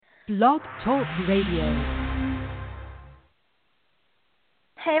Blog Talk Radio.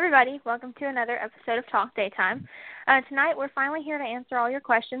 Hey everybody, welcome to another episode of Talk Daytime. Tonight we're finally here to answer all your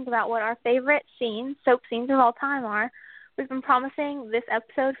questions about what our favorite scenes, soap scenes of all time are. We've been promising this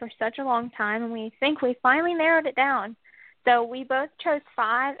episode for such a long time, and we think we finally narrowed it down. So we both chose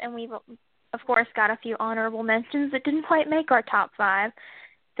 5, and we've, of course, got a few honorable mentions that didn't quite make our top 5.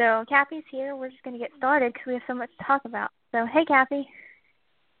 So Kathy's here. We're just going to get started because we have so much to talk about. So, hey, Kathy.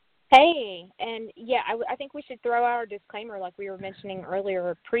 Hey, and yeah, I think we should throw out our disclaimer like we were mentioning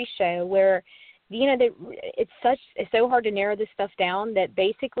earlier pre-show where, it's so hard to narrow this stuff down that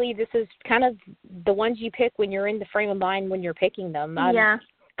basically this is kind of the ones you pick when you're in the frame of mind when you're picking them. Yeah.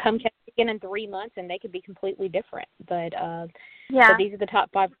 Come again in 3 months and they could be completely different. But yeah. So these are the top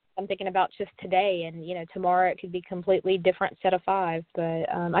 5 I'm thinking about just today, and tomorrow it could be completely different set of 5.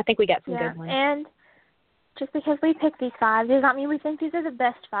 But I think we got some good ones. And just because we picked these 5 does not mean we think these are the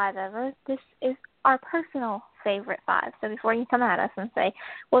best 5 ever. This is our personal favorite 5. So before you come at us and say,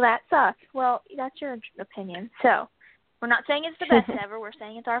 well, that sucks, well, that's your opinion. So we're not saying it's the best ever. We're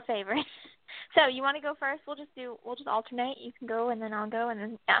saying it's our favorite. So you want to go first? We'll just alternate. You can go, and then I'll go, and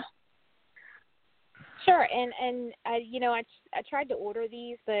then, yeah. Sure, and I tried to order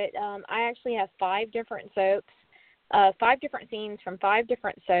these, but I actually have 5 different soaps. 5 different scenes from 5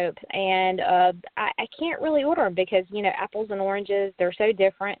 different soaps, and I can't really order them because, apples and oranges, they're so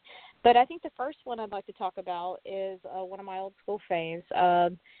different. But I think the first one I'd like to talk about is one of my old school faves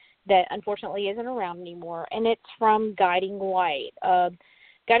that unfortunately isn't around anymore, and it's from Guiding Light.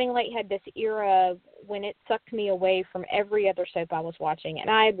 Guiding Light had this era when it sucked me away from every other soap I was watching, and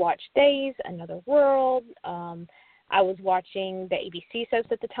I had watched Days, Another World, I was watching the ABC soaps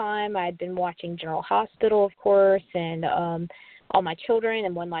at the time. I had been watching General Hospital, of course, and All My Children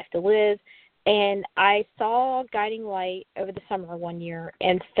and One Life to Live. And I saw Guiding Light over the summer one year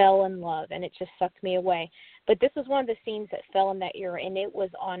and fell in love, and it just sucked me away. But this was one of the scenes that fell in that era, and it was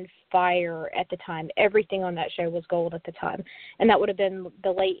on fire at the time. Everything on that show was gold at the time. And that would have been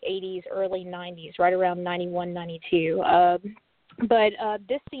the late 80s, early 90s, right around 91, 92. But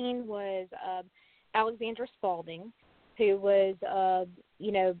this scene was Alexandra Spaulding, who was,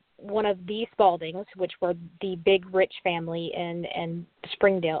 one of the Spauldings, which were the big rich family in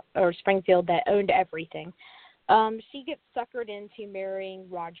Springfield that owned everything. She gets suckered into marrying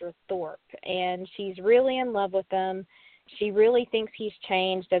Roger Thorpe, and she's really in love with him. She really thinks he's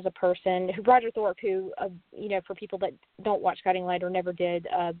changed as a person. Roger Thorpe, who, for people that don't watch Guiding Light or never did,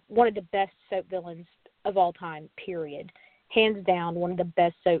 one of the best soap villains of all time, period. Hands down, one of the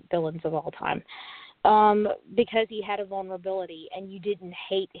best soap villains of all time. Because he had a vulnerability and you didn't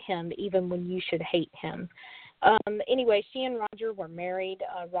hate him even when you should hate him. Anyway, she and Roger were married.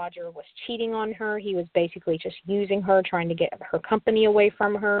 Roger was cheating on her. He was basically just using her, trying to get her company away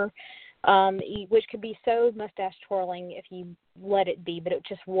from her, which could be so mustache twirling if you let it be, but it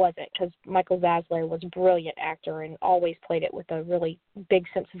just wasn't because Michael Zaslow was a brilliant actor and always played it with a really big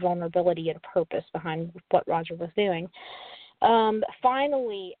sense of vulnerability and purpose behind what Roger was doing.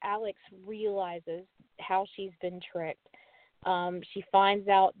 Finally, Alex realizes how she's been tricked. She finds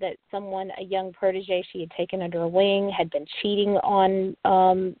out that a young protege she had taken under her wing, had been cheating on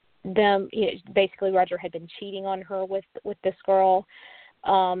them. Basically, Roger had been cheating on her with this girl,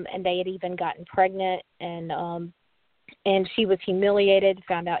 and they had even gotten pregnant. And she was humiliated.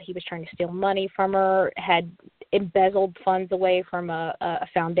 Found out he was trying to steal money from her. Had embezzled funds away from a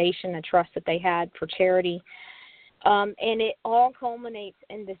foundation, a trust that they had for charity. And it all culminates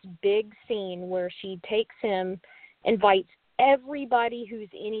in this big scene where she takes him, invites everybody who's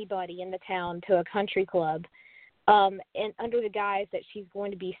anybody in the town to a country club, and under the guise that she's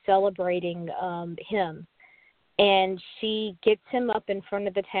going to be celebrating him. And she gets him up in front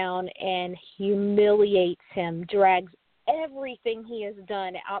of the town and humiliates him, drags everything he has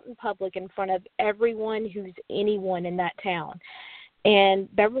done out in public in front of everyone who's anyone in that town. And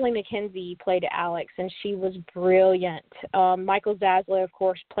Beverly McKenzie played Alex, and she was brilliant. Michael Zaslow, of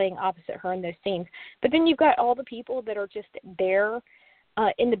course, playing opposite her in those scenes. But then you've got all the people that are just there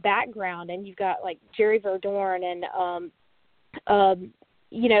in the background, and you've got, like, Jerry Verdorn and,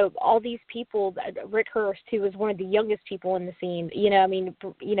 all these people. Rick Hurst, who was one of the youngest people in the scene,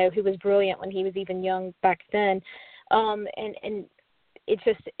 who was brilliant when he was even young back then. And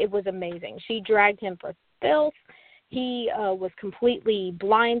it was amazing. She dragged him for filth. He was completely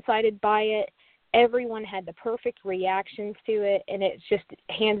blindsided by it. Everyone had the perfect reactions to it, and it's just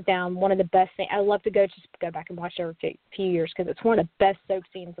hands down one of the best things. I love to go back and watch it every few years because it's one of the best soap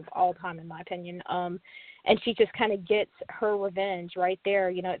scenes of all time, in my opinion. and she just kind of gets her revenge right there.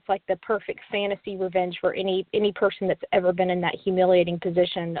 You know, it's like the perfect fantasy revenge for any person that's ever been in that humiliating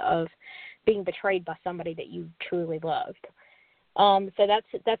position of being betrayed by somebody that you truly loved. So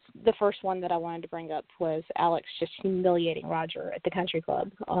that's the first one that I wanted to bring up, was Alex just humiliating Roger at the country club.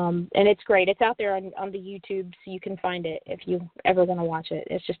 And it's great. It's out there on the YouTube, so you can find it if you ever want to watch it.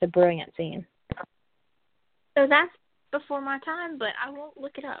 It's just a brilliant scene. So that's before my time, but I won't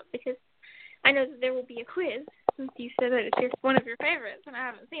look it up because I know that there will be a quiz since you said that it's one of your favorites, and I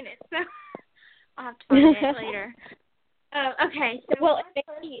haven't seen it, so I'll have to find it later. Okay. So well,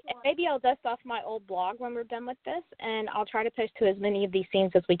 maybe I'll dust off my old blog when we're done with this, and I'll try to post to as many of these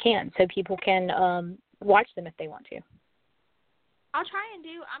scenes as we can so people can watch them if they want to. I'm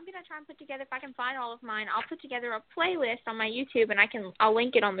going to try and put together, if I can find all of mine, I'll put together a playlist on my YouTube, and I'll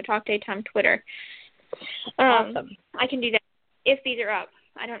link it on the Talk Daytime Twitter. Awesome. I can do that if these are up.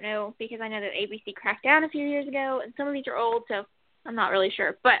 I don't know, because I know that ABC cracked down a few years ago, and some of these are old, so I'm not really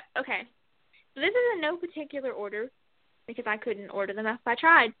sure. But, okay. So this is in no particular order, because I couldn't order them if I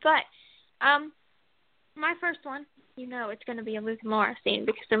tried. But my first one, you know it's going to be a Luke and Laura scene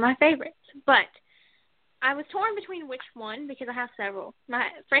because they're my favorites. But I was torn between which one because I have several.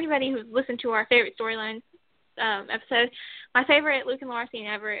 For anybody who's listened to our favorite storyline episode, my favorite Luke and Laura scene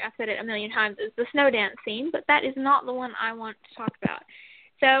ever, I've said it a million times, is the snow dance scene, but that is not the one I want to talk about.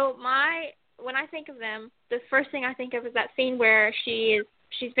 So when I think of them, the first thing I think of is that scene where she's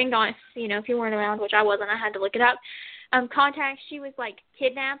been gone, you know, if you weren't around, which I wasn't, I had to look it up. Contact, she was, like,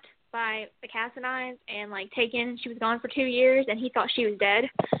 kidnapped by the Cassadines and, like, taken. She was gone for 2 years, and he thought she was dead.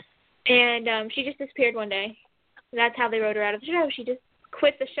 And she just disappeared one day. That's how they wrote her out of the show. She just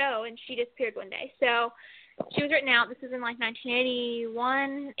quit the show, and she disappeared one day. So she was written out. This was in, like,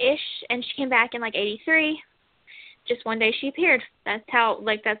 1981-ish, and she came back in, like, 83. Just one day she appeared. That's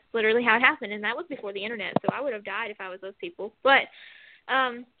literally how it happened, and that was before the Internet, so I would have died if I was those people. But,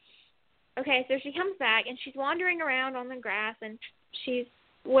 okay, so she comes back, and she's wandering around on the grass, and she's,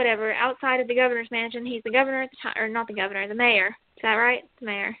 whatever, outside of the governor's mansion. He's the governor at the time, or not the governor, the mayor. Is that right? The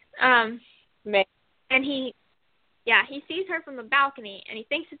mayor. Mayor. And he sees her from the balcony, and he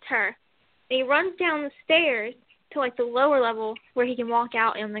thinks it's her. And he runs down the stairs to, like, the lower level where he can walk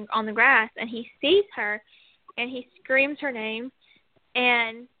out on the grass, and he sees her, and he screams her name,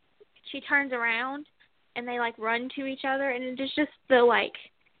 and she turns around, and they, like, run to each other, and it's just the, like,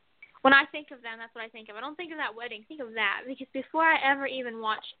 when I think of them, that's what I think of. I don't think of that wedding. Think of that. Because before I ever even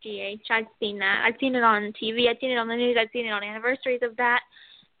watched GH, I'd seen that. I'd seen it on TV. I'd seen it on the news. I'd seen it on anniversaries of that.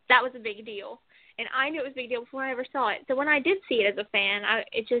 That was a big deal. And I knew it was a big deal before I ever saw it. So when I did see it as a fan,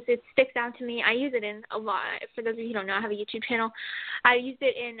 it sticks out to me. I use it in a lot. For those of you who don't know, I have a YouTube channel. I used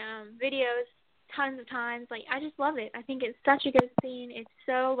it in videos tons of times. Like, I just love it. I think it's such a good scene. It's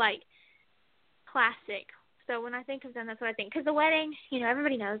so, like, classic. So when I think of them, that's what I think. Because the wedding, you know,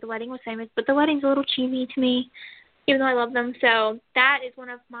 everybody knows the wedding was famous, but the wedding's a little cheesy to me, even though I love them. So that is one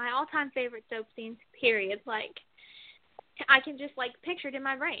of my all-time favorite soap scenes, period. Like, I can just, like, picture it in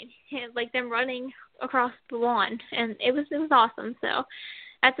my brain, like them running across the lawn, and it was awesome. So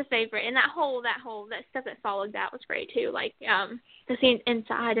that's a favorite. And that stuff that followed that was great too, like the scene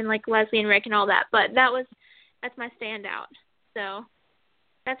inside and, like, Leslie and Rick and all that. But that's my standout. So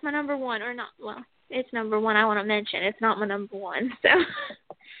that's my number one, or not, well, it's number one I want to mention. It's not my number one. So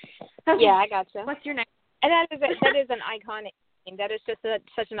okay. Yeah, I gotcha. What's your next? And that is an iconic scene. That is just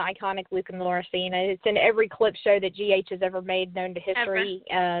such an iconic Luke and Laura scene. It's in every clip show that GH has ever made known to history,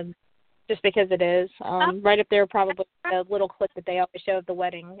 just because it is. Right up there, probably the little clip that they always show of the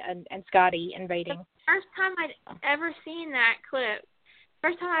wedding and Scotty invading. The first time I'd ever seen that clip,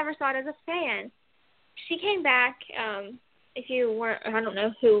 first time I ever saw it as a fan, she came back. If you weren't, I don't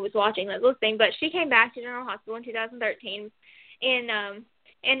know who was watching that listening, but she came back to General Hospital in 2013 in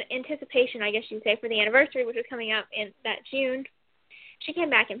anticipation, I guess you'd say, for the anniversary, which was coming up in that June. She came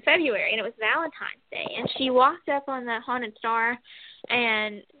back in February, and it was Valentine's Day, and she walked up on the Haunted Star,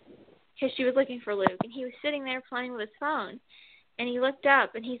 and because she was looking for Luke, and he was sitting there playing with his phone, and he looked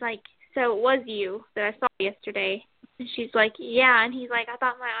up, and he's like, "So it was you that I saw yesterday?" And she's like, "Yeah," and he's like, "I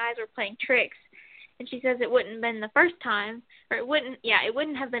thought my eyes were playing tricks." And she says it wouldn't have been the first time, or it wouldn't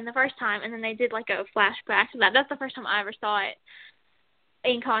have been the first time. And then they did, like, a flashback to that. That's the first time I ever saw it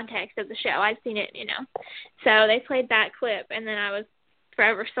in context of the show. I'd seen it, you know. So they played that clip, and then I was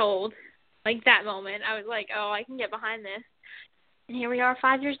forever sold. Like, that moment, I was like, oh, I can get behind this. And here we are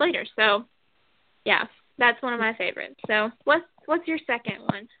 5 years later. So, yeah, that's one of my favorites. So what's your second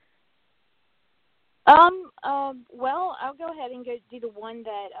one? Well, I'll go ahead and do the one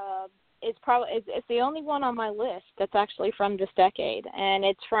that it's the only one on my list that's actually from this decade, and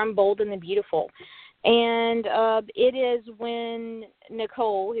it's from Bold and the Beautiful. And it is when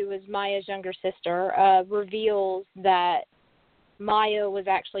Nicole, who is Maya's younger sister, reveals that Maya was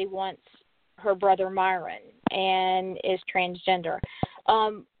actually once her brother Myron and is transgender.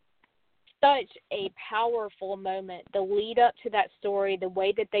 Such a powerful moment. The lead up to that story, the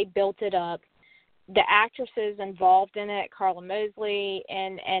way that they built it up, the actresses involved in it, Carla Mosley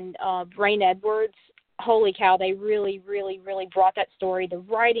and Rain Edwards, holy cow, they really, really, really brought that story. The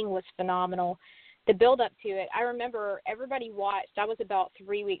writing was phenomenal. The build up to it, I remember everybody watched. I was about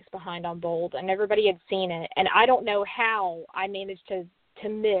 3 weeks behind on Bold, and everybody had seen it. And I don't know how I managed to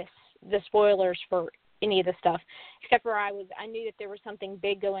miss the spoilers for any of the stuff, except for I knew that there was something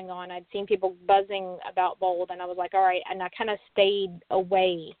big going on. I'd seen people buzzing about Bold, and I was like, all right. And I kind of stayed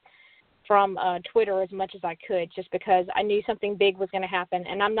away from Twitter as much as I could, just because I knew something big was going to happen.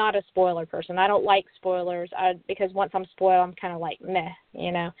 And I'm not a spoiler person. I don't like spoilers because once I'm spoiled, I'm kind of like meh,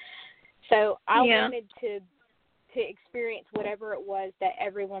 you know. So I wanted to experience whatever it was that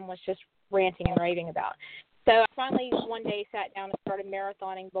everyone was just ranting and raving about. So I finally one day sat down and started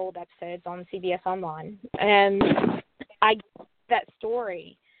marathoning Bold episodes on CBS Online. And I got that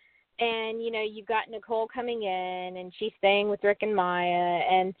story. And, you know, you've got Nicole coming in, and she's staying with Rick and Maya,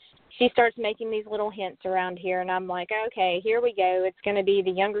 and she starts making these little hints around here. And I'm like, okay, here we go. It's going to be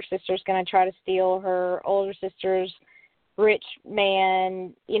the younger sister's going to try to steal her older sister's rich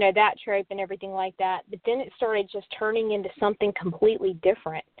man, you know, that trope and everything like that. But then it started just turning into something completely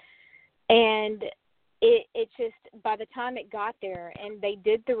different. And it just, by the time it got there, and they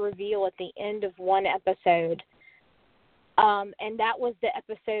did the reveal at the end of one episode, and that was the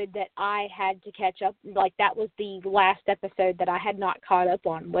episode that I had to catch up, like that was the last episode that I had not caught up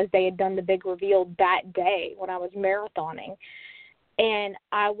on, was they had done the big reveal that day when I was marathoning. And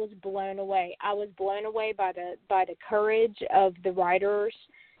I was blown away. I was blown away by the courage of the writers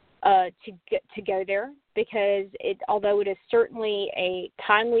to go there, because although it is certainly a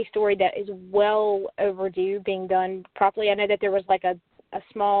timely story that is well overdue being done properly. I know that there was like a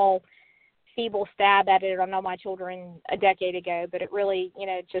small feeble stab at it on All My Children a decade ago, but it really, you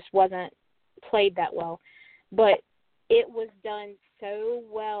know, just wasn't played that well. But it was done so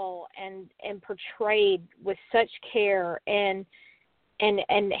well and portrayed with such care and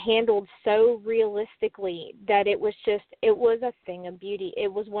handled so realistically that it was a thing of beauty.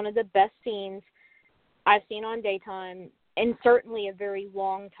 It was one of the best scenes I've seen on daytime, and certainly a very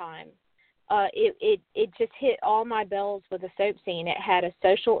long time. It just hit all my bells with a soap scene. It had a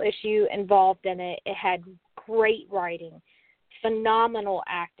social issue involved in it. It had great writing, phenomenal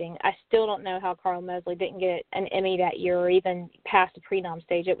acting. I still don't know how Carl Mosley didn't get an Emmy that year or even past the prenom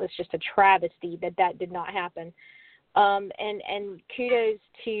stage. It was just a travesty that did not happen. And kudos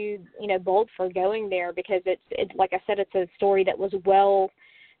to, you know, Bold for going there, because it's like I said, it's a story that was well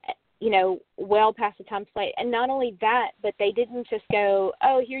past the time slate. And not only that, but they didn't just go,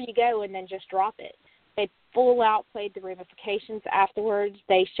 oh, here you go, and then just drop it. They full out played the ramifications afterwards.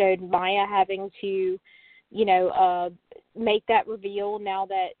 They showed Maya having to, you know, make that reveal now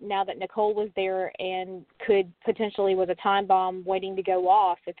that Nicole was there and could potentially was a time bomb waiting to go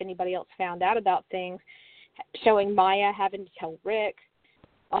off if anybody else found out about things. Showing Maya having to tell Rick,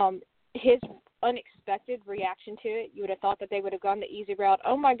 his unexpected reaction to it. You would have thought that they would have gone the easy route.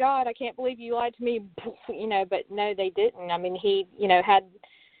 Oh my God, I can't believe you lied to me, you know. But no, they didn't. I mean, he, you know, had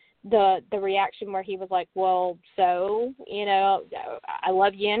the reaction where he was like, well, so, you know, I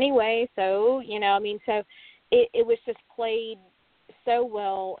love you anyway, so, you know, I mean, so it was just played so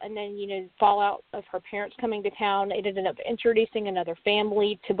well. And then, you know, fallout of her parents coming to town, it ended up introducing another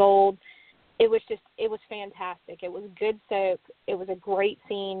family to Bold. It was fantastic. It was good soap. It was a great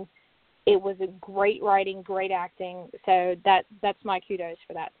scene. It was a great writing, great acting. So that's my kudos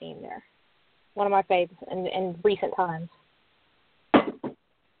for that scene there. One of my favorites in recent times.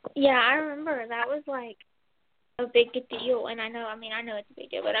 Yeah, I remember that was like a big deal, and I know it's a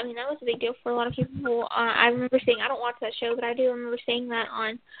big deal, but I mean that was a big deal for a lot of people. I remember seeing, I don't watch that show, but I do remember seeing that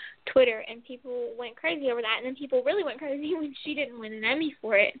on Twitter, and people went crazy over that, and then people really went crazy when she didn't win an Emmy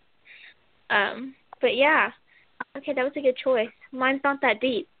for it. But yeah, okay, that was a good choice. Mine's not that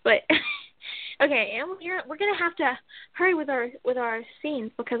deep, but okay, and we're gonna have to hurry with our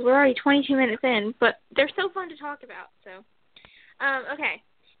scenes because we're already 22 minutes in, but they're so fun to talk about. So, okay,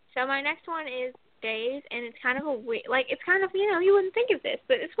 so my next one is Days, and it's kind of it's kind of, you know, you wouldn't think of this,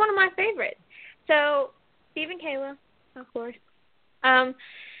 but it's one of my favorites. So, Steve and Kayla, of course,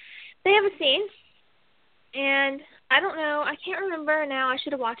 they have a scene. And I don't know, I can't remember now, I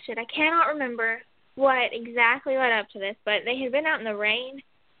should have watched it. I cannot remember what exactly led up to this, but they had been out in the rain,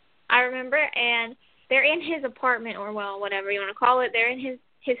 I remember, and they're in his apartment, or, well, whatever you want to call it. They're in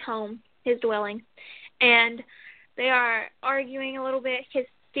his home, his dwelling. And they are arguing a little bit because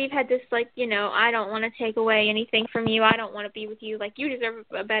Steve had this, like, you know, I don't want to take away anything from you. I don't want to be with you. Like, you deserve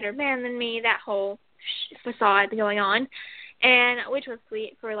a better man than me. That whole facade going on, and which was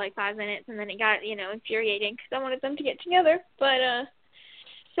sweet for, like, 5 minutes. And then it got, you know, infuriating because I wanted them to get together. But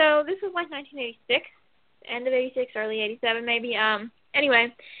so this was, like, 1986, end of 86, early 87 maybe.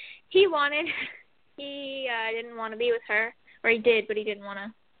 Anyway, he didn't want to be with her. Or he did, but he didn't want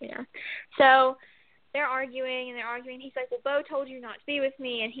to, you know. So they're arguing, and they're arguing. He's like, well, Bo told you not to be with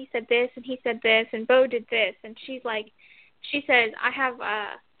me, and he said this, and he said this, and Bo did this. And she says, I have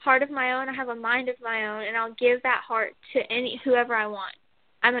a heart of my own, I have a mind of my own, and I'll give that heart to whoever I want.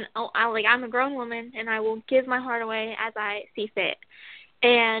 I'm a grown woman, and I will give my heart away as I see fit.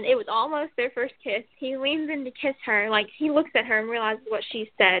 And it was almost their first kiss. He leans in to kiss her, like, he looks at her and realizes what she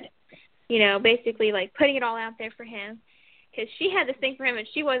said, you know, basically, like, putting it all out there for him. Because she had this thing for him, and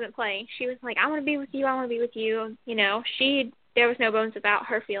she wasn't playing. She was like, I want to be with you, I want to be with you. You know, there was no bones about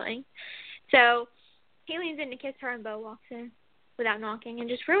her feeling. So he leans in to kiss her, and Bo walks in without knocking and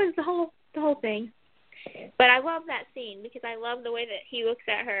just ruins the whole thing. But I love that scene because I love the way that he looks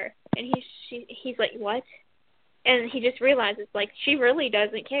at her, and he's like, what? And he just realizes, like, she really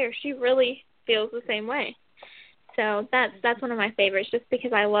doesn't care. She really feels the same way. So that's one of my favorites, just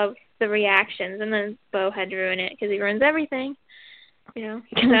because I love the reactions. And then Bo had to ruin it because he ruins everything, you know.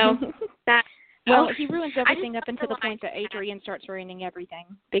 So that. Well, he ruins everything up until the point that Adrian starts ruining everything,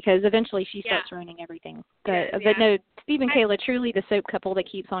 because eventually she starts ruining everything. But no, Steve and Kayla, truly the soap couple that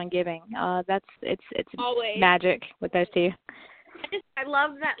keeps on giving. It's always magic with those two. I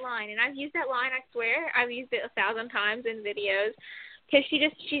love that line, and I've used that line. I swear, I've used it 1,000 times in videos. Because she's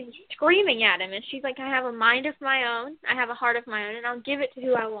screaming at him, and she's like, I have a mind of my own, I have a heart of my own, and I'll give it to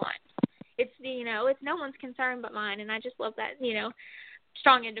who I want. It's, you know, it's no one's concern but mine, and I just love that, you know,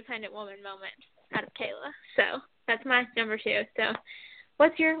 strong, independent woman moment out of Kayla. So that's my number 2. So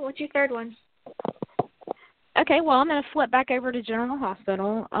what's your third one? Okay, well, I'm going to flip back over to General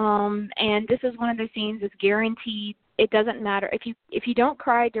Hospital, and this is one of those scenes that's guaranteed. It doesn't matter if you don't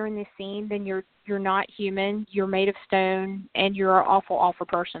cry during this scene, then you're not human. You're made of stone, and you're an awful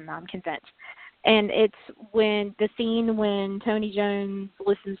person. I'm convinced. And it's when Tony Jones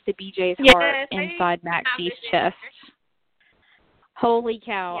listens to BJ's heart inside Maxie's chest. Holy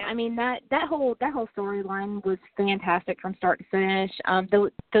cow! Yeah. I mean that whole storyline was fantastic from start to finish.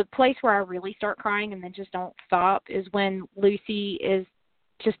 The place where I really start crying and then just don't stop is when Lucy is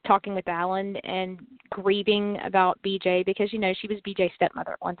just talking with Alan and grieving about BJ, because, you know, she was BJ's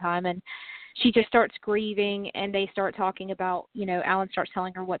stepmother at one time, and she just starts grieving, and they start talking about, you know, Alan starts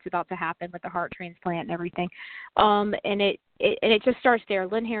telling her what's about to happen with the heart transplant and everything. And it just starts there.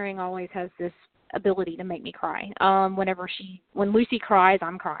 Lynn Herring always has this ability to make me cry. When Lucy cries,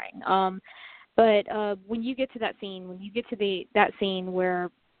 I'm crying. But when you get to that scene, where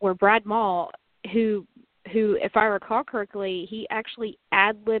Brad Mall, who, if I recall correctly, he actually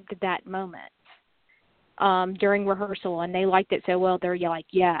ad-libbed that moment during rehearsal, and they liked it so well, they're like,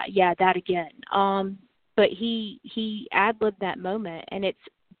 yeah, that again. But he ad-libbed that moment, and it's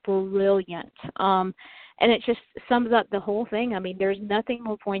brilliant. And it just sums up the whole thing. I mean, there's nothing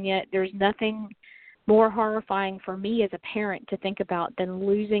more poignant, there's nothing more horrifying for me as a parent to think about than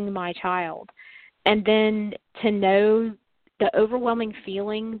losing my child. And then to know the overwhelming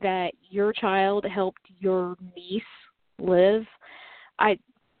feeling that your child helped your niece live,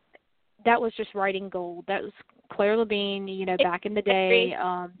 that was just writing gold. That was Claire Levine, you know, back in the day,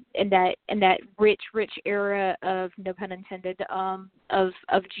 in that rich era of, no pun intended, of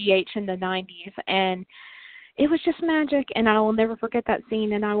GH in the 90s. And it was just magic, and I will never forget that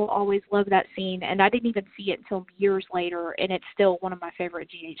scene, and I will always love that scene. And I didn't even see it until years later, and it's still one of my favorite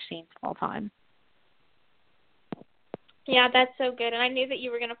GH scenes of all time. Yeah, that's so good, and I knew that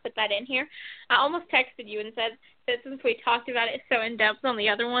you were going to put that in here. I almost texted you and said that since we talked about it so in-depth on the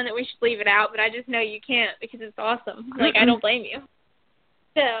other one that we should leave it out, but I just know you can't because it's awesome. Like, I don't blame you.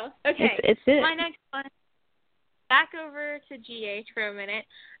 So, okay, it's it. My next one, back over to GH for a minute.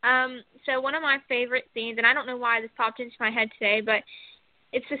 So one of my favorite scenes, and I don't know why this popped into my head today, but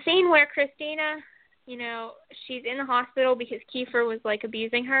it's the scene where Christina, you know, she's in the hospital because Kiefer was, like,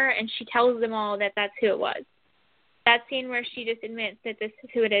 abusing her, and she tells them all that that's who it was. That scene where she just admits that this is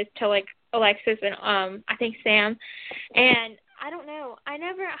who it is to, like, Alexis and I think Sam. And I don't know. I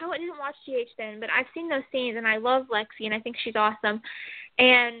didn't watch GH then, but I've seen those scenes, and I love Lexi, and I think she's awesome.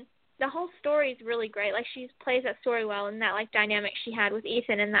 And the whole story is really great. Like, she plays that story well, and that, like, dynamic she had with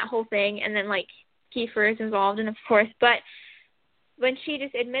Ethan and that whole thing. And then, like, Kiefer is involved, and of course. But when she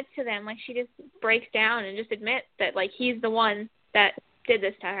just admits to them, like, she just breaks down and just admits that, like, he's the one that did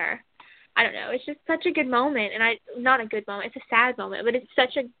this to her. I don't know, it's just such a good moment, and not a good moment, it's a sad moment, but it's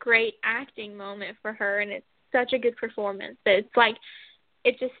such a great acting moment for her, and it's such a good performance that it's like,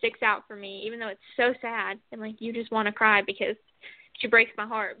 it just sticks out for me, even though it's so sad, and like, you just want to cry because she breaks my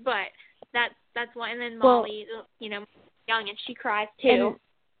heart, but that's why. And then Molly, young, and she cries too.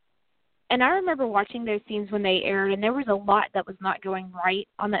 And I remember watching those scenes when they aired, and there was a lot that was not going right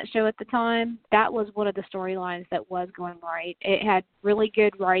on that show at the time. That was one of the storylines that was going right. It had really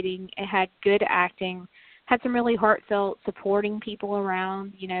good writing. It had good acting. Had some really heartfelt supporting people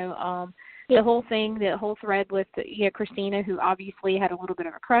around. The whole thing, the whole thread with Christina, who obviously had a little bit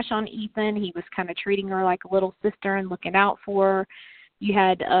of a crush on Ethan. He was kind of treating her like a little sister and looking out for her. You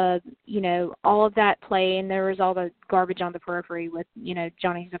had, all of that play, and there was all the garbage on the periphery with,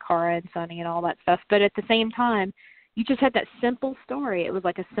 Johnny Zakara and Sonny and all that stuff. But at the same time, you just had that simple story. It was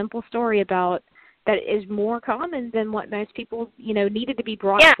like a simple story about that is more common than what most people, needed to be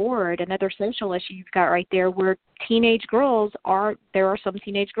brought forward. Another social issue you've got right there where there are some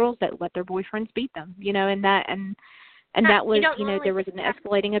teenage girls that let their boyfriends beat them, and that was, there was an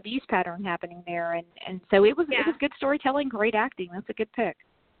escalating abuse pattern happening there. And so it was good storytelling, great acting. That's a good pick.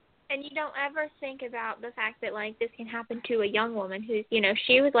 And you don't ever think about the fact that, like, this can happen to a young woman who's,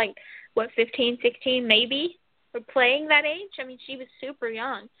 she was, like, 15, 16 maybe, or playing that age? I mean, she was super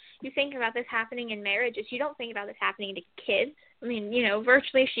young. You think about this happening in marriages. You don't think about this happening to kids. I mean,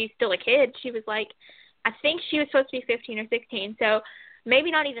 virtually she's still a kid. She was, like, I think she was supposed to be 15 or 16, so maybe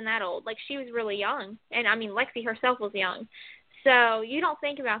not even that old. Like, she was really young. And, I mean, Lexi herself was young. So you don't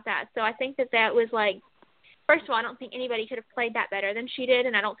think about that. So I think that was, like, first of all, I don't think anybody could have played that better than she did,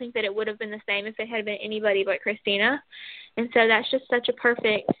 and I don't think that it would have been the same if it had been anybody but Christina. And so that's just such a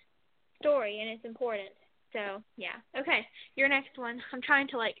perfect story, and it's important. So, yeah. Okay, your next one. I'm trying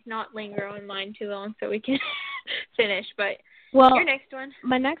to, like, not linger on mine too long so we can finish, but your next one.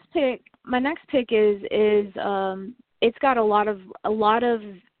 My next pick is it's got a lot of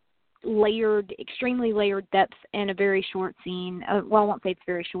layered, extremely layered depth in a very short scene. I won't say it's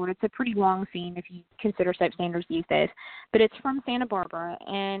very short. It's a pretty long scene if you consider soap standards these days. But it's from Santa Barbara,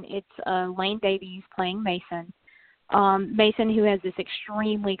 and it's Lane Davies playing Mason. Mason, who has this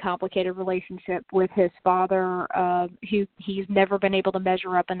extremely complicated relationship with his father, who he's never been able to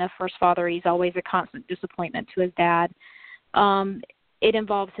measure up enough for his father. He's always a constant disappointment to his dad. It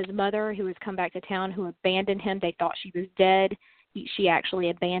involves his mother, who has come back to town, who abandoned him. They thought she was dead. She actually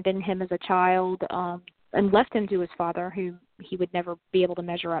abandoned him as a child and left him to his father, who he would never be able to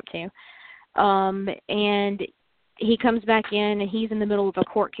measure up to. And he comes back in, and he's in the middle of a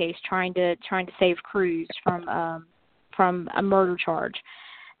court case trying to save Cruz from a murder charge.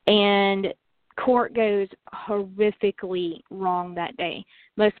 And court goes horrifically wrong that day,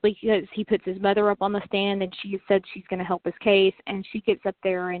 mostly because he puts his mother up on the stand, and she said she's going to help his case, and she gets up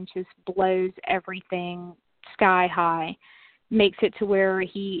there and just blows everything sky high, makes it to where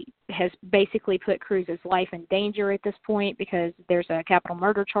he has basically put Cruz's life in danger at this point because there's a capital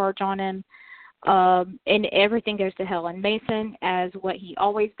murder charge on him, and everything goes to hell. And Mason, as what he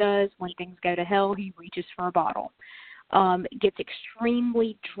always does when things go to hell, he reaches for a bottle. Gets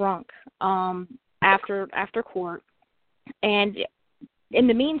extremely drunk after court, and in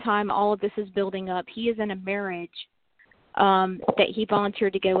the meantime, all of this is building up. He is in a marriage that he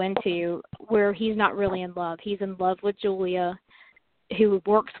volunteered to go into where he's not really in love. He's in love with Julia, who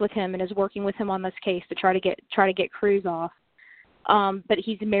works with him and is working with him on this case to try to get Cruz off. But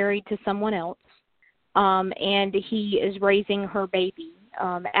he's married to someone else, and he is raising her baby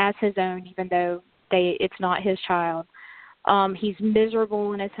as his own, even though it's not his child. He's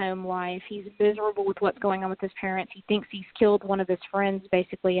miserable in his home life. He's miserable with what's going on with his parents. He thinks he's killed one of his friends,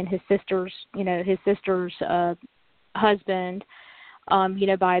 basically, and his sister's husband,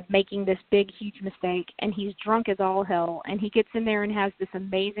 by making this big, huge mistake. And he's drunk as all hell. And he gets in there and has this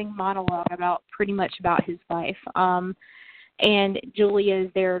amazing monologue about his life. And Julia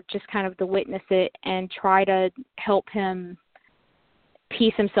is there just kind of to witness it and try to help him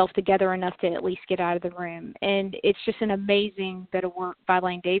piece himself together enough to at least get out of the room. And it's just an amazing bit of work by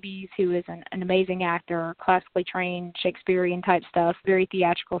Lane Davies, who is an amazing actor, classically trained, Shakespearean type stuff, very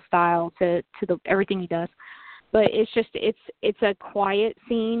theatrical style to everything he does. But it's a quiet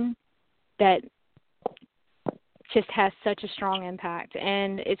scene that just has such a strong impact,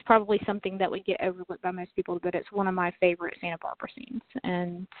 and it's probably something that would get overlooked by most people, but it's one of my favorite Santa Barbara scenes,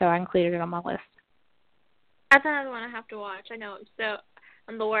 and so I included it on my list. That's another one I have to watch. I know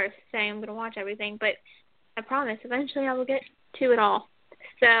I'm the worst saying I'm going to watch everything, but I promise eventually I will get to it all.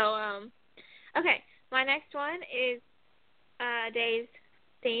 So, okay, my next one is Days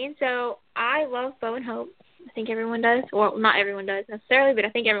scene. So I love Bo and Hope. I think everyone does. Well, not everyone does necessarily, but I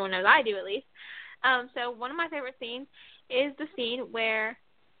think everyone knows I do at least. So one of my favorite scenes is the scene where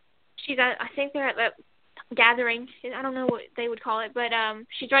she's at, I think they're at the gathering. I don't know what they would call it, but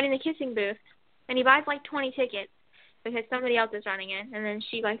she's running the kissing booth, and he buys like 20 tickets because somebody else is running it, and then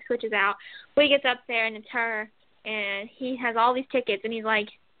she like switches out. Well, he gets up there, and it's her, and he has all these tickets, and he's like,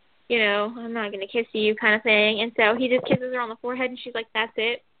 you know, I'm not going to kiss you kind of thing. And so he just kisses her on the forehead, and she's like, that's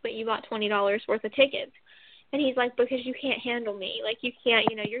it, but you bought $20 worth of tickets. And he's like, because you can't handle me. Like, you can't,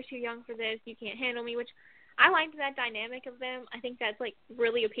 you know, you're too young for this. You can't handle me, which I liked that dynamic of them. I think that's, like,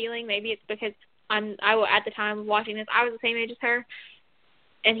 really appealing. Maybe it's because at the time of watching this, I was the same age as her,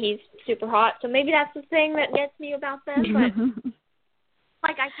 and he's super hot. So maybe that's the thing that gets me about them. But,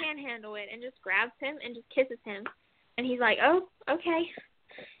 like, I can handle it, and just grabs him and just kisses him. And he's like, oh, okay.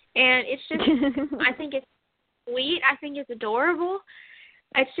 And it's just, I think it's sweet. I think it's adorable.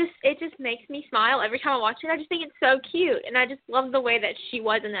 It just makes me smile every time I watch it. I just think it's so cute, and I just love the way that she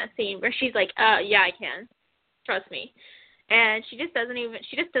was in that scene where she's like, yeah, I can. Trust me. And she just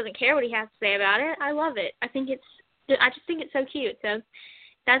doesn't care what he has to say about it. I love it. I just think it's so cute. So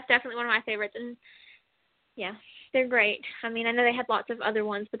that's definitely one of my favorites. And yeah, they're great. I mean, I know they had lots of other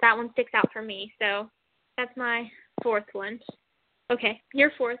ones, but that one sticks out for me. So that's my fourth one. Okay,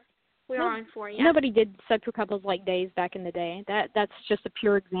 your fourth. We are on 4, yeah. Nobody did super couples like Days back in the day. That's just a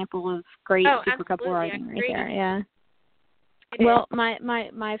pure example of great super couple writing right there. Yeah. Well,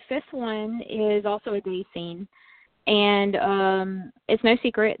 my fifth one is also a Days scene, and it's no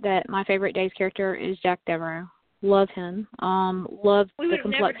secret that my favorite Days character is Jack Devereaux. Love him. Love the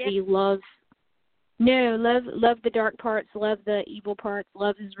complexity. Love the dark parts. Love the evil parts.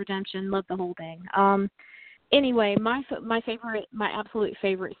 Love his redemption. Love the whole thing. Anyway, my absolute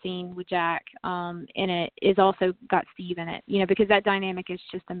favorite scene with Jack in it is also got Steve in it, you know, because that dynamic is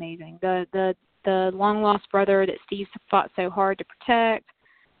just amazing. The long lost brother that Steve fought so hard to protect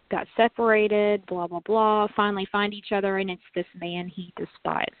got separated, blah blah blah. Finally find each other, and it's this man he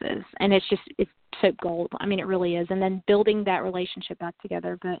despises, and it's soap gold. I mean, it really is. And then building that relationship back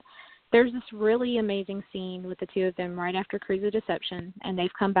together. But there's this really amazing scene with the two of them right after Cruise of Deception, and they've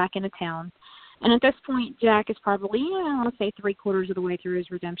come back into town. And at this point, Jack is probably, I want to say, 3/4 of the way through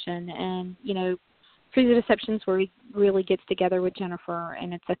his redemption. And, you know, Cruise of Deception's where he really gets together with Jennifer,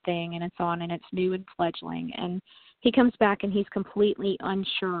 and it's a thing, and it's on, and it's new and fledgling. And he comes back, and he's completely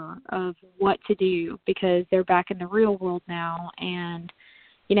unsure of what to do because they're back in the real world now. And,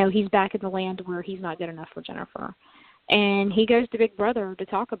 you know, he's back in the land where he's not good enough for Jennifer. And he goes to Big Brother to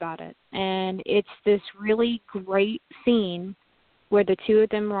talk about it. And it's this really great scene where the two of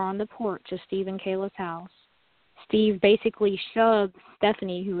them are on the porch of Steve and Kayla's house. Steve basically shoves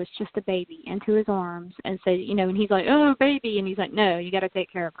Stephanie, who was just a baby, into his arms and said, you know, and he's like, oh, baby. And he's like, no, you got to take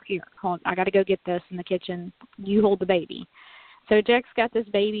care of her. Here, I got to go get this in the kitchen. You hold the baby. So Jack's got this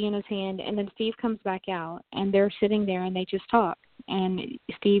baby in his hand, and then Steve comes back out, and they're sitting there, and they just talk. And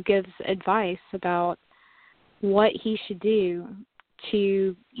Steve gives advice about what he should do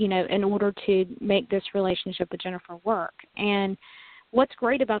to, you know, in order to make this relationship with Jennifer work. And what's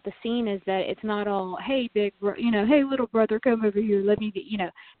great about the scene is that it's not all, hey, hey, little brother, come over here, let me get, you know,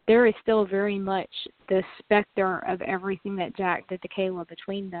 there is still very much the specter of everything that Jack did to Kayla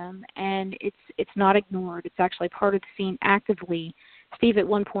between them, and it's not ignored. It's actually part of the scene actively. Steve at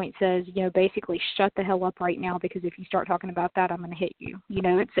one point says, you know, basically, shut the hell up right now, because if you start talking about that, I'm going to hit you. You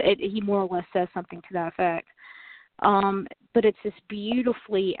know, he more or less says something to that effect. But it's this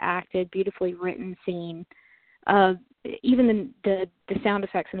beautifully acted, beautifully written scene. Even the sound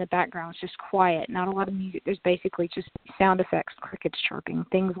effects in the background is just quiet, not a lot of music. There's basically just sound effects, crickets chirping,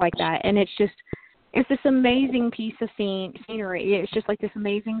 things like that. And it's this amazing piece of scenery. It's just like this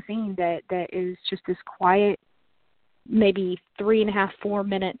amazing scene that is just this quiet, maybe 3.5, 4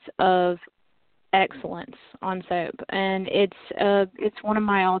 minutes of excellence on soap. And it's one of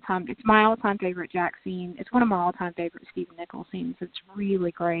my all-time favorite Jack scene. It's one of my all-time favorite Stephen Nichols scenes. It's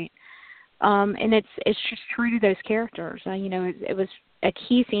really great. And it's just true to those characters. You know, it was a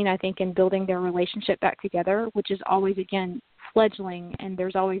key scene, I think, in building their relationship back together, which is always, again, fledgling, and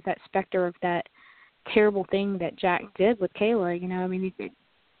there's always that specter of that terrible thing that Jack did with Kayla. You know, I mean,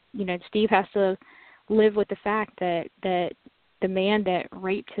 you know, Steve has to live with the fact that the man that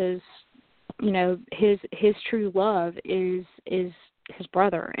raped his true love is his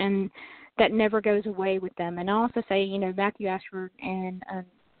brother, and that never goes away with them. And I also say, you know, Matthew Ashford and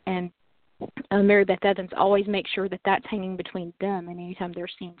Mary Beth Evans always make sure that that's hanging between them, and anytime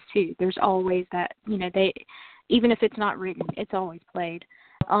there's scenes too, there's always that, you know, they, even if it's not written, it's always played.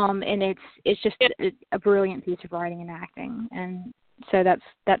 And it's just a brilliant piece of writing and acting. And so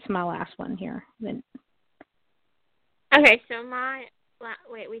that's my last one here. Then. Okay, so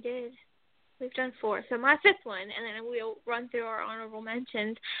we've done 4. So my 5th one, and then we'll run through our honorable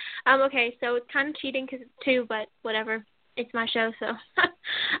mentions. Okay, so it's kind of cheating because it's 2, but whatever. It's my show, so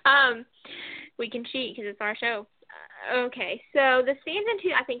we can cheat because it's our show. Okay, so the scenes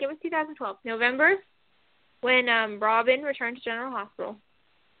in I think it was 2012, November, when Robin returned to General Hospital.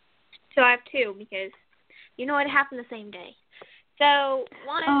 So I have 2 because, you know, it happened the same day. So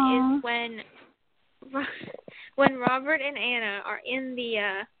one is when Robert and Anna are in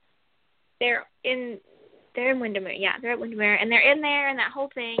the they're in Windermere. Yeah, they're at Windermere, and they're in there and that whole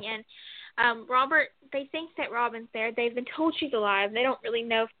thing. And Robert, they think that Robin's there. They've been told she's alive. They don't really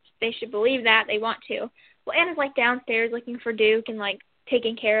know if they should believe that. They want to. Well, Anna's like downstairs looking for Duke and like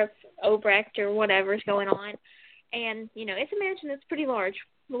taking care of Obrecht or whatever's going on. And you know, it's a mansion that's pretty large.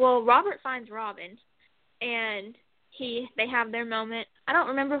 Well, Robert finds Robin, and they have their moment. I don't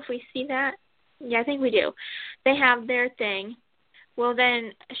remember if we see that. Yeah, I think we do. They have their thing. Well,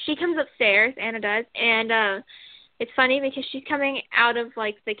 then she comes upstairs, Anna does, and it's funny because she's coming out of,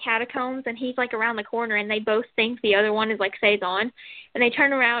 like, the catacombs, and he's, like, around the corner, and they both think the other one is, like, Cezanne. And they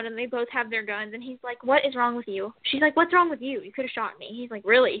turn around, and they both have their guns, and he's like, what is wrong with you? She's like, what's wrong with you? You could have shot me. He's like,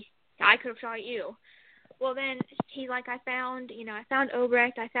 really? I could have shot you. Well, then he's like, I found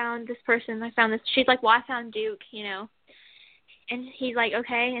Obrecht, I found this person, I found this. She's like, well, I found Duke, you know. And he's like,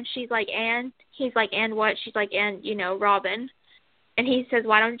 okay. And she's like, and? He's like, and what? She's like, and, you know, Robin. And he says,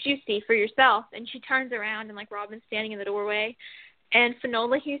 why don't you see for yourself? And she turns around, and, like, Robin's standing in the doorway. And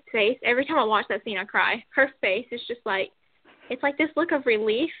Finola Hugh's face, every time I watch that scene, I cry. Her face is just, like, it's like this look of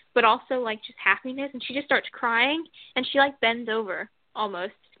relief, but also, like, just happiness. And she just starts crying, and she, like, bends over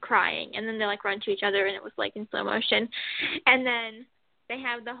almost crying. And then they, like, run to each other, and it was, like, in slow motion. And then they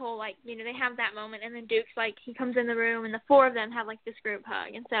have the whole, like, you know, they have that moment. And then Duke's, like, he comes in the room, and the 4 of them have, like, this group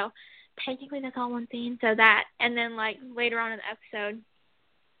hug. And so technically that's all one scene. So that, and then, like, later on in the episode,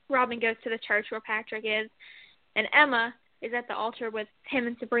 Robin goes to the church where Patrick is, and Emma is at the altar with him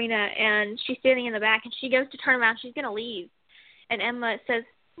and Sabrina, and she's standing in the back, and she goes to turn around. She's going to leave. And Emma says,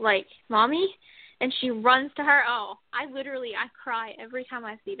 like, Mommy? And she runs to her. Oh, I cry every time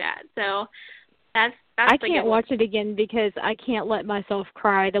I see that. So that's I can't watch it again because I can't let myself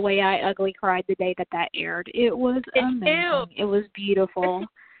cry the way I ugly cried the day that aired. It was amazing. It was beautiful.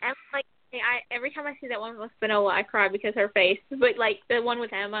 And, like, every time I see that one with Finola, I cry because her face. But, like, the one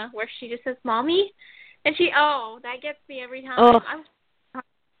with Emma where she just says, Mommy? And that gets me every time. Oh.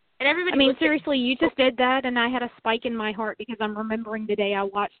 And everybody. I mean, seriously, you just did that, and I had a spike in my heart because I'm remembering the day I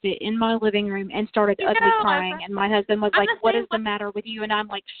watched it in my living room and started ugly crying. And my husband was like, "What is the matter with you?" And I'm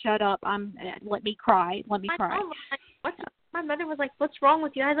like, "Shut up! Let me cry. Let me cry." My mother was like, "What's wrong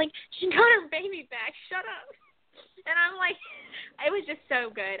with you?" I was like, "She got her baby back. Shut up!" And I'm like, it was just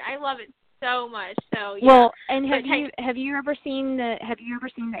so good. I love it so much. So yeah. Well, and have you ever seen the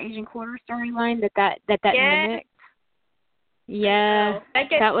Asian Quarter storyline that mimicked? Yeah,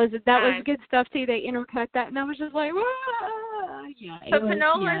 that was good stuff too. They intercut that, and I was just like, whoa. Yeah. So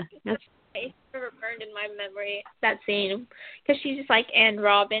Finola's face burned in my memory, that scene, because she's just like, and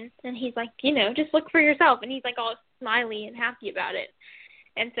Robin, and he's like, you know, just look for yourself, and he's like all smiley and happy about it.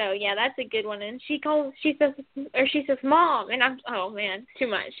 And so yeah, that's a good one. And she says, Mom, and oh man, too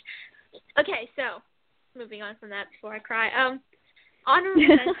much. Okay, so moving on from that before I cry. Honorable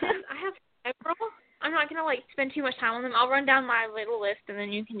mentions, I have several. I'm not gonna like spend too much time on them. I'll run down my little list and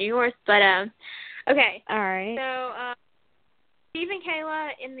then you can do yours. But okay. All right. So Steve and Kayla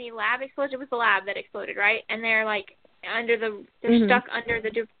in the lab explosion. It was the lab that exploded, right? And they're like they're stuck under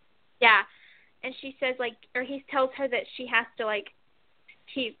the yeah. And she says he tells her that she has to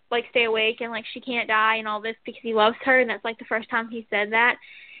stay awake and like she can't die and all this because he loves her, and that's like the first time he said that.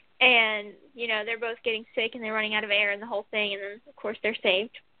 And you know they're both getting sick and they're running out of air and the whole thing, and then of course they're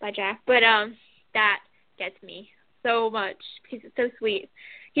saved by Jack. But that gets me so much because it's so sweet.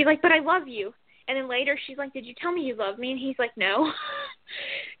 He's like, but I love you. And then later she's like, did you tell me you love me? And he's like, no.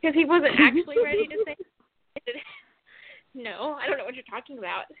 Because he wasn't actually ready to say it. No, I don't know what you're talking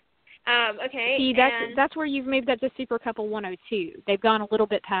about. Okay. See, that's where you've moved up to Super Couple 102. They've gone a little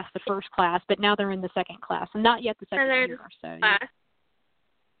bit past the first class, but now they're in the second class. And not yet the second year. So.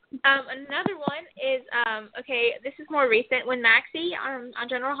 Another one is, this is more recent, when Maxie on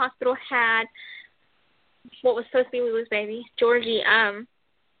General Hospital had what was supposed to be Lulu's baby, Georgie, and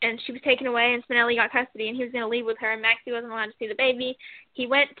she was taken away and Spinelli got custody and he was going to leave with her and Maxie wasn't allowed to see the baby. He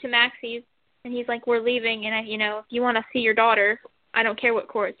went to Maxie's and he's like, we're leaving and, if you want to see your daughter, I don't care what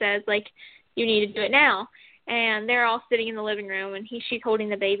court says, you need to do it now. And they're all sitting in the living room and she's holding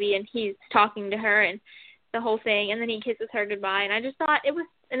the baby and he's talking to her and the whole thing, and then he kisses her goodbye, and I just thought it was,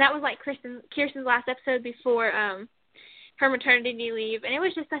 and that was like Kirsten's last episode before her maternity leave, and it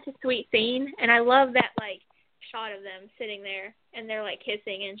was just such a sweet scene, and I love that like shot of them sitting there, and they're like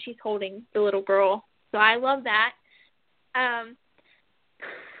kissing, and she's holding the little girl, so I love that.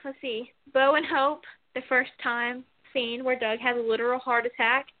 Let's see, Bo and Hope, the first time scene where Doug has a literal heart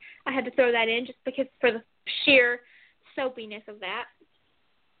attack. I had to throw that in just because for the sheer soapiness of that.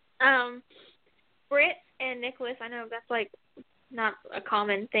 Britt and Nicholas, I know that's like not a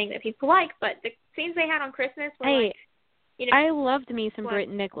common thing that people like, but the scenes they had on Christmas were like, you know, I loved me some Britt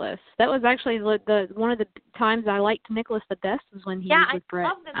and Nicholas. That was actually the one of the times I liked Nicholas the best was when he was with Britt.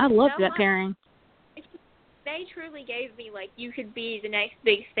 I loved that pairing. They truly gave me like you could be the next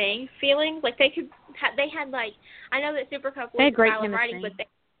big thing feelings. Like they had like, I know that super couple is style of writing, but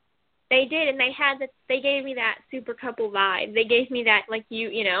they did, and they gave me that super couple vibe. They gave me that like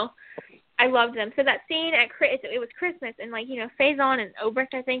you know, I loved them. So that scene it was Christmas, and like, you know, Faison and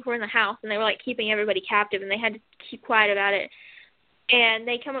Obrecht I think were in the house, and they were like keeping everybody captive, and they had to keep quiet about it. And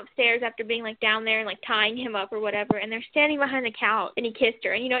they come upstairs after being, like, down there and, like, tying him up or whatever, and they're standing behind the couch, and he kissed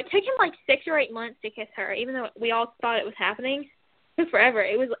her. And, you know, it took him, like, 6 or 8 months to kiss her, even though we all thought it was happening. It took forever.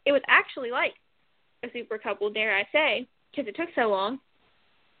 It was actually like a super couple, dare I say, because it took so long.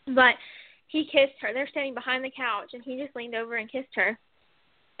 But he kissed her. They're standing behind the couch, and he just leaned over and kissed her.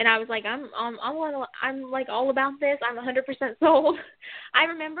 And I was like, I'm like all about this. I'm 100% sold. I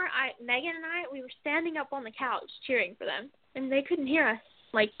remember Megan and I, we were standing up on the couch cheering for them, and they couldn't hear us.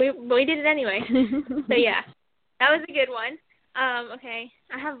 Like we did it anyway. So yeah, that was a good one. Okay,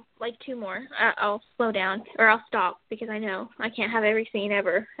 I have like 2 more. I'll slow down or I'll stop because I know I can't have every scene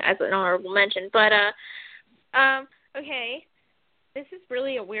ever as an honorable mention. But okay, this is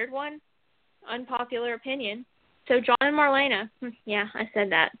really a weird one. Unpopular opinion. So John and Marlena, yeah, I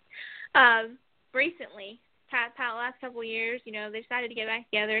said that. Recently, last couple of years, you know, they decided to get back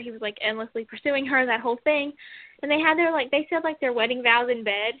together. He was like endlessly pursuing her, that whole thing, and they had they said like their wedding vows in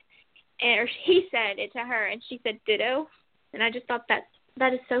bed, or he said it to her, and she said ditto, and I just thought that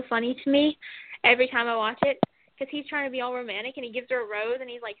is so funny to me every time I watch it, because he's trying to be all romantic, and he gives her a rose, and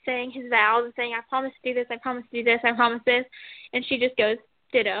he's like saying his vows and saying I promise to do this, I promise to do this, I promise this, and she just goes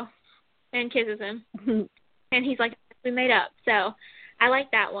ditto, and kisses him. And he's like, we made up. So I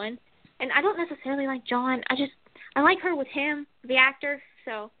like that one. And I don't necessarily like John. I like her with him, the actor.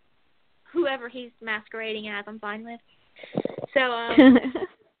 So whoever he's masquerading as, I'm fine with. So, I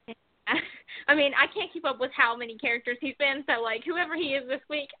mean, I can't keep up with how many characters he's been. So, like, whoever he is this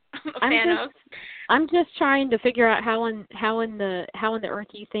week, I'm a fan of. I'm just trying to figure out how in the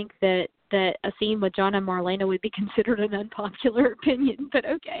earth you think that a scene with John and Marlena would be considered an unpopular opinion. But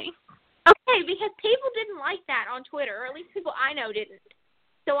okay. Okay, because people didn't like that on Twitter, or at least people I know didn't.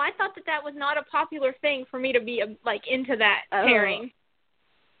 So I thought that was not a popular thing for me to be like into that pairing.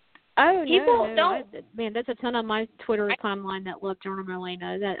 Oh, people don't. Man, that's a ton on my Twitter timeline that love John and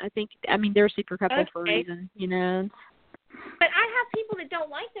Marlena. They're a super couple for a reason, you know. But I have people that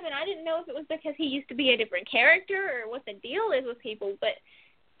don't like them, and I didn't know if it was because he used to be a different character or what the deal is with people. But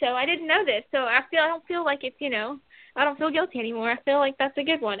so I didn't know this. So I don't feel like it's, you know. I don't feel guilty anymore. I feel like that's a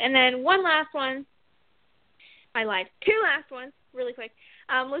good one. And then one last one. I lied. 2 last ones, really quick.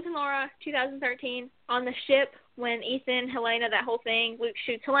 Luke and Laura, 2013, on the ship when Ethan, Helena, that whole thing, Luke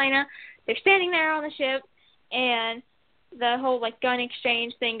shoots Helena. They're standing there on the ship, and the whole, like, gun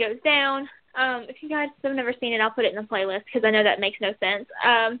exchange thing goes down. If you guys have never seen it, I'll put it in the playlist because I know that makes no sense.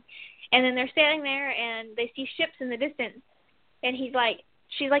 And then they're standing there, and they see ships in the distance. And she's like,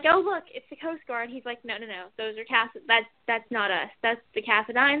 oh, look, it's the Coast Guard. He's like, no, those are that's not us. That's the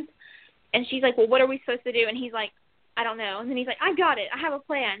Cassadines. And she's like, well, what are we supposed to do? And he's like, I don't know. And then he's like, I got it. I have a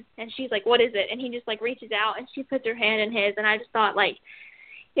plan. And she's like, what is it? And he just, like, reaches out, and she puts her hand in his. And I just thought, like,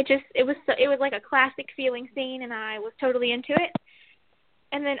 it was like a classic feeling scene, and I was totally into it.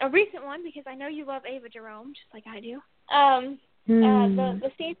 And then a recent one, because I know you love Ava Jerome, just like I do.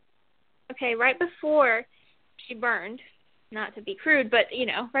 The scene, okay, right before she burned, not to be crude, but, you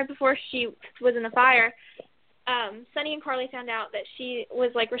know, right before she was in the fire, Sonny and Carly found out that she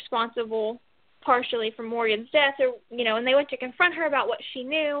was, like, responsible partially for Morgan's death, or, you know, and they went to confront her about what she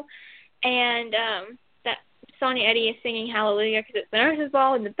knew, and that Sonia Eddy is singing Hallelujah because it's the nurse's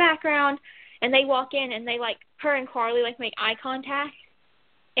ball in the background, and they walk in, and they, like, her and Carly, like, make eye contact,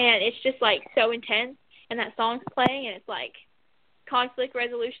 and it's just, like, so intense, and that song's playing, and it's, like, conflict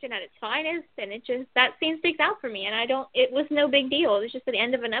resolution at its finest, and it just, that scene sticks out for me, and it was no big deal. It was just at the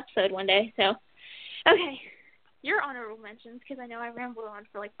end of an episode one day. So, okay, your honorable mentions, because I know I rambled on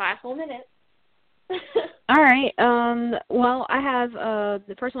for like 5 whole minutes. All right. Well, I have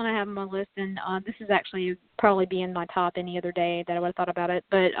the first one I have on my list, and this is actually probably be in my top any other day that I would have thought about it.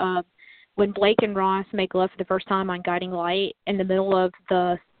 But when Blake and Ross make love for the first time on Guiding Light in the middle of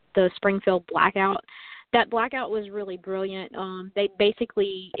the Springfield blackout, that blackout was really brilliant. They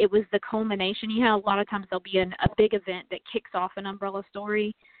basically, it was the culmination. You know, a lot of times there'll be a big event that kicks off an umbrella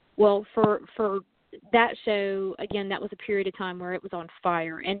story. Well, for that show, again, that was a period of time where it was on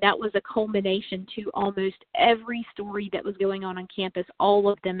fire, and that was a culmination to almost every story that was going on campus. All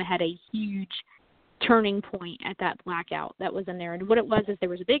of them had a huge turning point at that blackout that was in there. And what it was is there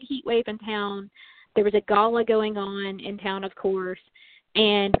was a big heat wave in town. There was a gala going on in town, of course,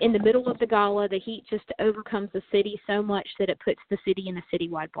 and in the middle of the gala, the heat just overcomes the city so much that it puts the city in a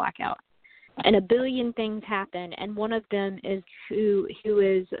citywide blackout. And a billion things happen, and one of them is who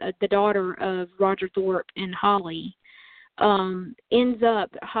is the daughter of Roger Thorpe and Holly. Ends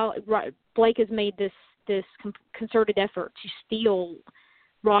up, Blake has made this concerted effort to steal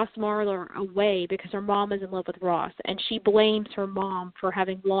Ross Marler away because her mom is in love with Ross, and she blames her mom for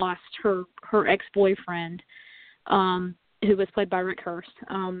having lost her ex-boyfriend, who was played by Rick Hurst,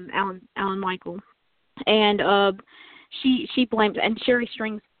 Alan Michael, and she blames, and Sherry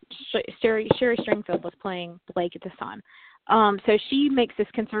Stringfield was playing Blake at this time. So she makes this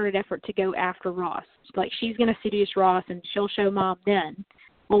concerted effort to go after Ross. Like, she's going to seduce Ross, and she'll show Mom then.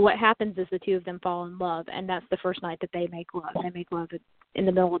 Well, what happens is the two of them fall in love, and that's the first night that they make love. They make love in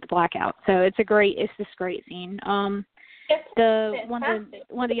the middle of the blackout. So it's this great scene. One of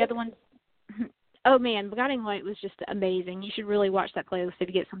the other ones. Oh man, Guiding Light was just amazing. You should really watch that playlist if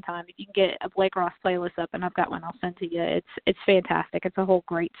you get some time. If you can get a Blake Ross playlist up, and I've got one I'll send to you. It's fantastic. It's a whole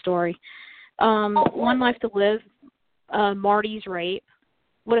great story. One Life to Live, Marty's rape.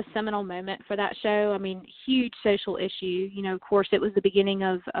 What a seminal moment for that show. I mean, huge social issue. You know, of course, it was the beginning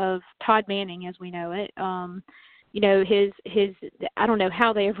of Todd Manning as we know it. You know, his I don't know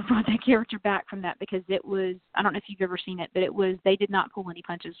how they ever brought that character back from that, because it was, I don't know if you've ever seen it, but they did not pull any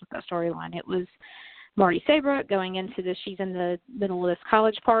punches with that storyline. It was Marty Saybrook going into this, she's in the middle of this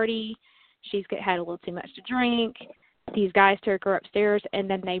college party, she's had a little too much to drink, these guys took her upstairs, and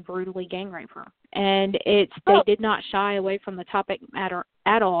then they brutally gang rape her. And they did not shy away from the topic matter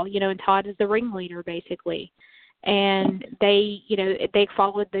at all, you know, and Todd is the ringleader basically. And they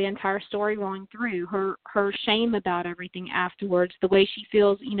followed the entire story rolling through. Her shame about everything afterwards, the way she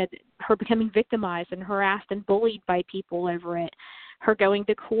feels, you know, her becoming victimized and harassed and bullied by people over it, her going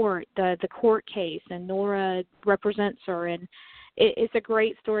to court, the court case, and Nora represents her, and it's a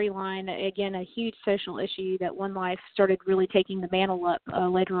great storyline. Again, a huge social issue that One Life started really taking the mantle up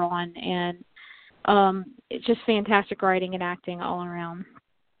later on, and it's just fantastic writing and acting all around.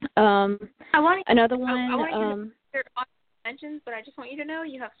 Another one. Mentions, but I just want you to know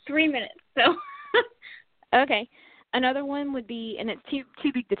you have 3 minutes. So. Okay. Another one would be, and it's too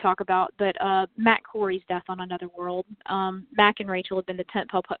big to talk about, but Matt Corey's death on Another World. Mac and Rachel have been the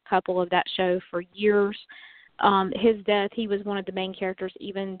tentpole couple of that show for years. His death, he was one of the main characters,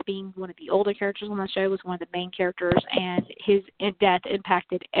 even being one of the older characters on the show, was one of the main characters, and his death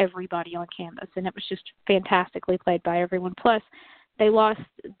impacted everybody on campus, and it was just fantastically played by everyone. Plus, they lost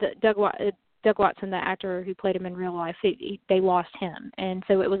Doug Watson, the actor who played him in real life. They lost him, and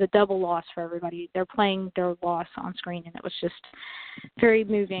so it was a double loss for everybody. They're playing their loss on screen, and it was just very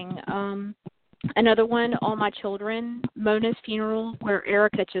moving. Another one, All My Children, Mona's funeral, where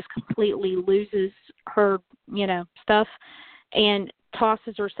Erica just completely loses her, you know, stuff and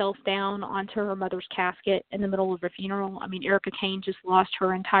tosses herself down onto her mother's casket in the middle of her funeral. I mean, Erica Kane just lost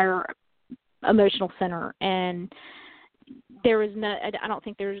her entire emotional center, and I don't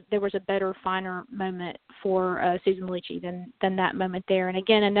think there was a better, finer moment for Susan Milicci than that moment there. And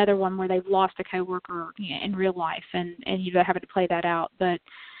again, another one where they've lost a coworker, you know, in real life, and you're having to play that out. But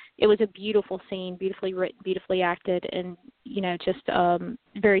it was a beautiful scene, beautifully written, beautifully acted, and, you know, just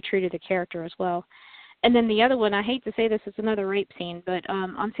very true to the character as well. And then the other one, I hate to say this, it's another rape scene, but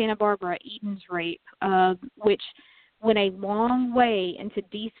on Santa Barbara, Eden's rape, which went a long way into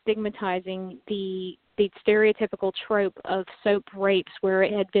destigmatizing the stereotypical trope of soap rapes, where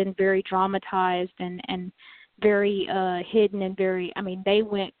it had been very dramatized and very hidden and very, I mean, they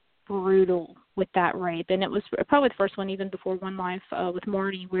went brutal with that rape. And it was probably the first one, even before One Life with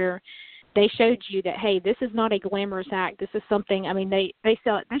Marty, where they showed you that, hey, this is not a glamorous act. This is something, I mean, they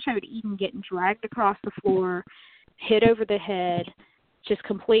showed Eden getting dragged across the floor, hit over the head, just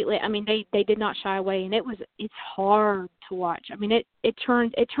completely, I mean, they did not shy away, and it's hard to watch. I mean, it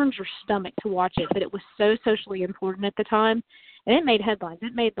turns your stomach to watch it, but it was so socially important at the time, and it made headlines.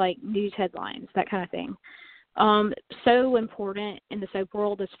 It made, like, news headlines, that kind of thing. so important in the soap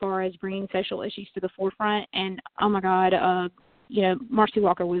world as far as bringing social issues to the forefront. And oh my God, you know, Marcy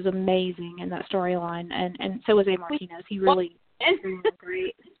Walker was amazing in that storyline, and so was A. Martinez. He really was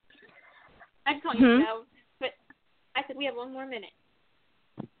great. I just want you to know, but I said we have one more minute.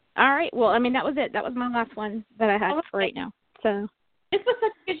 All right. Well, I mean, that was it. That was my last one that I had for right now. So this was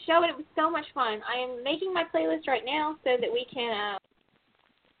such a good show, and it was so much fun. I am making my playlist right now so that we can